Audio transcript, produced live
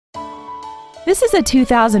This is a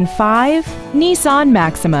 2005 Nissan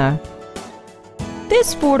Maxima.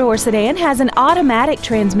 This four-door sedan has an automatic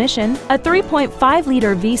transmission, a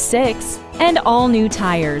 3.5-liter V6, and all-new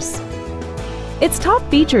tires. Its top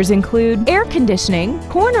features include air conditioning,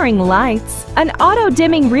 cornering lights, an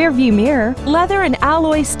auto-dimming rear-view mirror, leather and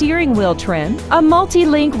alloy steering wheel trim, a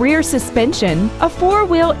multi-link rear suspension, a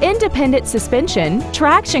four-wheel independent suspension,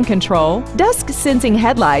 traction control, dusk-sensing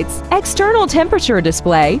headlights, external temperature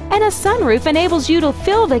display, and a sunroof enables you to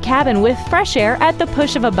fill the cabin with fresh air at the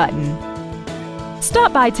push of a button.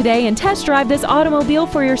 Stop by today and test drive this automobile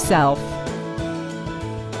for yourself.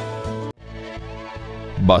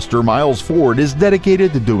 Buster Miles Ford is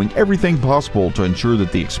dedicated to doing everything possible to ensure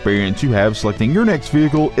that the experience you have selecting your next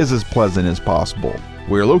vehicle is as pleasant as possible.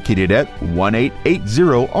 We're located at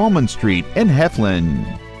 1880 Almon Street in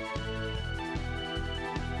Heflin.